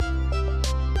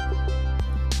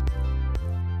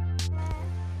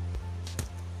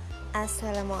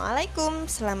Assalamualaikum,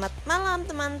 selamat malam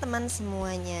teman-teman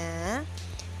semuanya.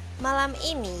 Malam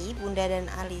ini Bunda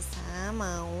dan Alisa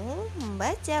mau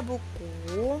membaca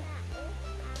buku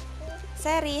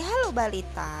seri Halo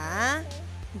Balita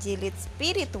jilid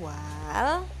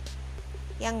spiritual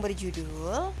yang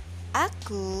berjudul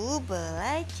Aku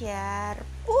Belajar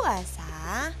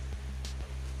Puasa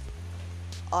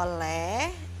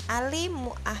oleh Ali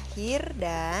Muakhir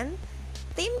dan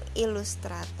tim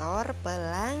ilustrator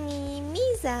Pelangi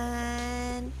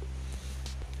Mizan.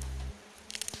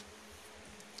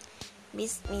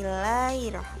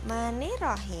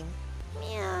 Bismillahirrahmanirrahim.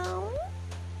 Miau,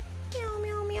 miau,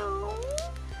 miau, miau.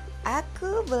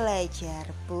 Aku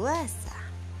belajar puasa.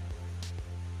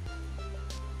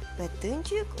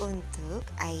 Petunjuk untuk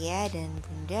ayah dan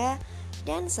bunda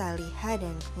dan Salihah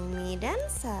dan Kumi dan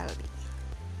Salih.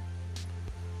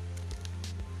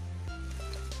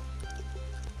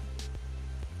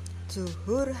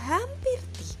 Zuhur hampir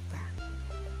tiba.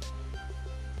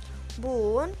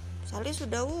 Bun, Salih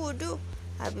sudah wudhu.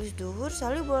 Habis zuhur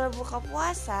Salih boleh buka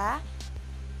puasa?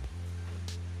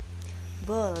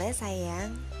 Boleh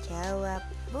sayang, jawab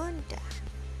bunda.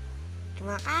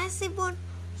 Terima kasih bun,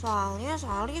 soalnya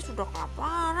Salih sudah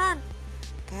kelaparan,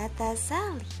 kata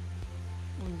Salih.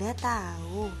 Bunda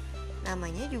tahu,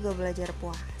 namanya juga belajar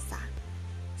puasa.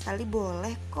 Salih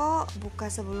boleh kok buka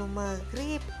sebelum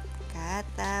maghrib,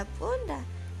 kata bunda.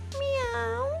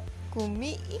 Miau,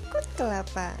 Kumi ikut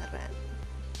kelaparan.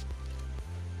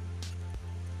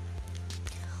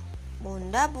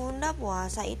 Bunda,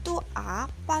 puasa itu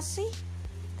apa sih?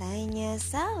 Tanya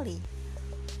Salih.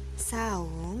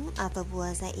 Saum atau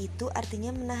puasa itu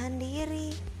artinya menahan diri.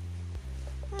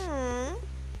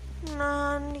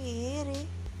 Menahan diri?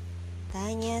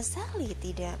 Tanya Salih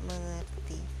tidak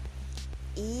mengerti.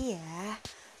 Iya,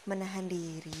 menahan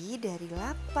diri dari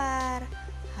lapar,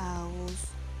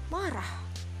 haus, marah,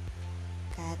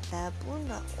 kata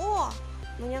bunda. Wah,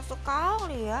 banyak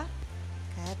sekali ya,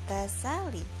 kata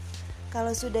Salih.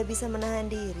 Kalau sudah bisa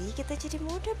menahan diri, kita jadi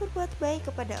mudah berbuat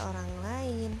baik kepada orang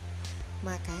lain.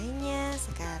 Makanya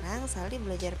sekarang Salih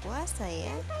belajar puasa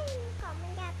ya,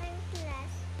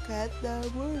 kata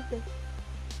bunda.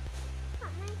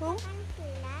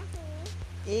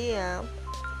 Iya,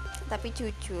 tapi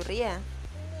jujur ya.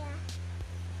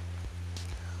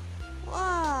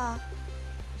 Wah,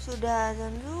 sudah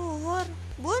azan zuhur.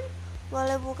 Bun,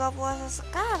 boleh buka puasa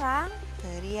sekarang?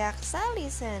 Teriak Salih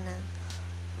senang.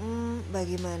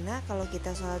 Bagaimana kalau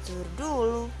kita sholat zuhur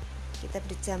dulu? Kita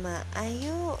berjamaah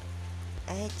yuk,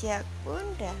 ajak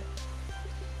bunda.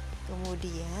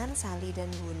 Kemudian Salih dan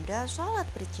bunda sholat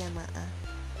berjamaah.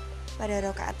 Pada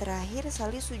rakaat terakhir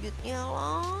Salih sujudnya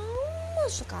lama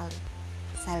sekali.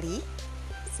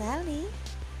 Salih,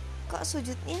 kok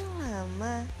sujudnya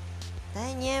lama?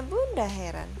 Tanya bunda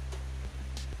heran.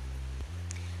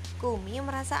 Kumi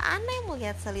merasa aneh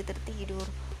melihat Salih tertidur.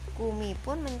 Kumi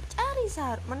pun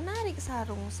menarik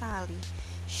sarung Salih.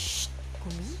 Shh,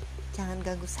 Kumi, jangan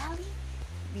ganggu Salih,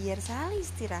 biar Salih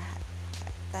istirahat,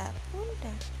 kata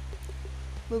bunda.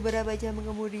 Beberapa jam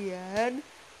kemudian,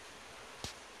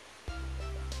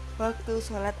 waktu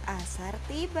sholat asar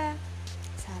tiba.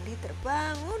 Salih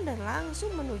terbangun dan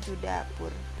langsung menuju dapur.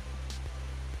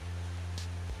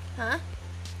 Hah?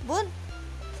 Bun,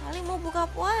 Salih mau buka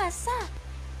puasa,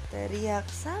 teriak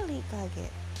Salih kaget.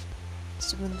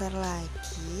 Sebentar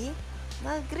lagi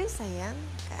maghrib sayang,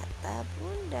 kata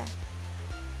bunda.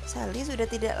 Salih sudah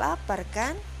tidak lapar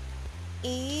kan?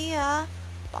 Iya,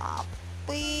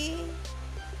 tapi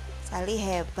Salih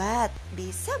hebat,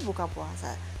 bisa buka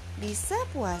puasa, bisa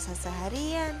puasa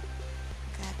seharian,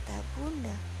 kata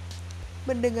bunda.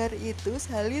 Mendengar itu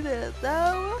Salih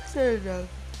tertawa senang.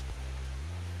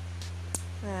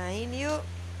 Main yuk.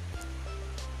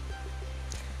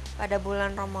 Pada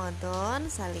bulan Ramadan,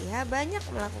 Salihah banyak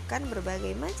melakukan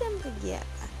berbagai macam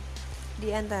kegiatan.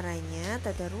 Di antaranya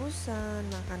tadarusan,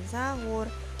 makan sahur,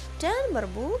 dan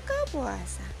berbuka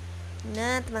puasa.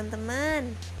 Nah teman-teman,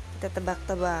 kita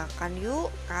tebak-tebakan yuk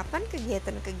kapan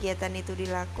kegiatan-kegiatan itu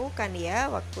dilakukan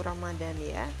ya waktu Ramadan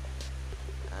ya.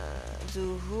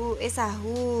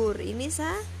 Sahur, ini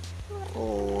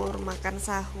sahur, makan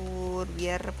sahur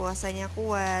biar puasanya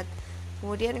kuat.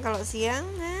 Kemudian kalau siang,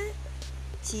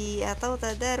 atau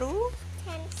tadarusan.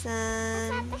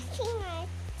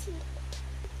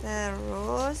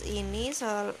 Terus ini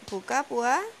soal buka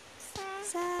puasa.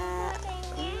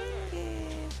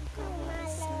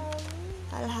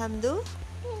 Alhamdulillah.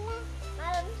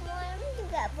 Malam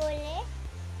juga boleh.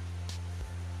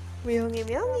 Miongi.